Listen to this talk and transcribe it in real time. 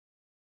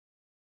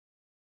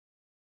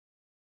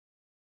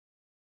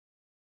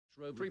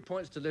3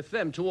 points to lift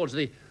them towards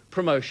the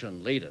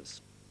promotion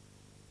leaders.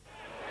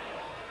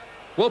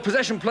 Well,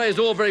 possession play is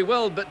all very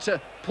well, but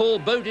Paul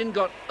Bodin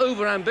got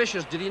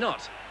over-ambitious, did he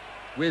not?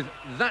 With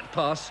that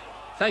pass,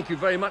 thank you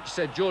very much,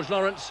 said George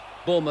Lawrence.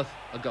 Bournemouth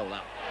a goal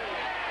out.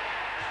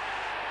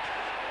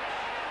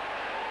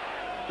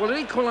 Well, an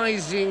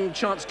equalising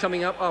chance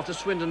coming up after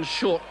Swindon's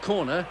short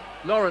corner.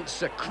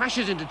 Lawrence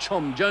crashes into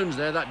Tom Jones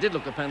there. That did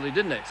look a penalty,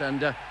 didn't it?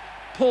 And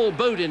Paul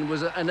Bodin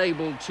was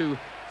enabled to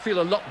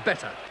feel a lot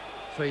better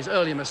for his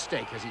earlier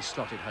mistake as he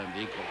slotted home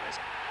the equaliser.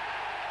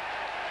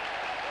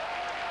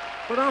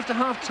 But after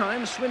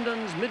half-time,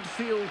 Swindon's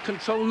midfield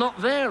control not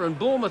there, and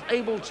Bournemouth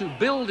able to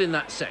build in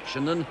that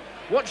section. And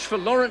watch for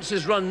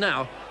Lawrence's run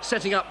now,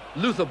 setting up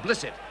Luther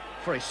Blissett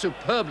for a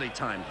superbly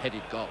timed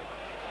headed goal.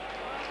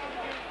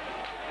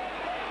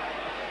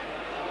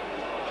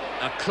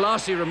 A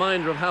classy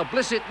reminder of how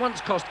Blissett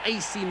once cost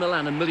AC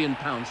Milan £1 million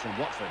from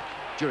Watford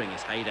during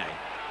his heyday.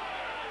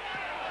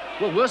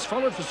 Well, worse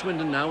followed for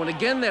Swindon now, and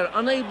again they're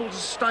unable to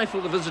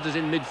stifle the visitors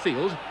in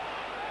midfield.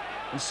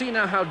 And see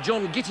now how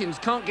John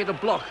Gittins can't get a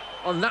block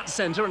on that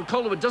centre, and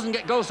Calderwood doesn't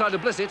get goal side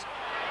of Blissett,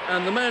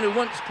 and the man who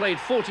once played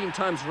 14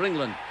 times for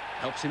England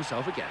helps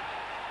himself again.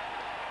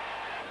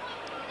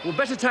 Well,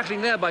 better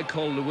tackling there by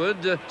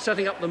Calderwood,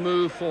 setting up the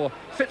move for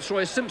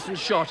Fitzroy Simpson's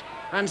shot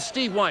and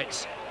Steve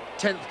White's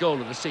 10th goal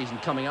of the season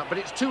coming up, but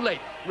it's too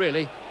late,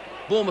 really.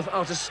 Bournemouth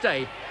are to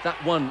stay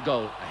that 1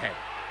 goal ahead.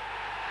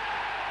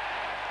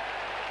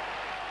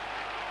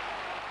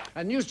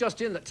 And news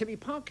just in that Timmy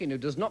Parkin, who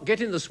does not get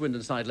in the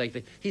Swindon side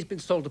lately, he's been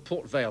sold to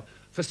Port Vale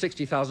for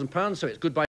 £60,000, so it's goodbye.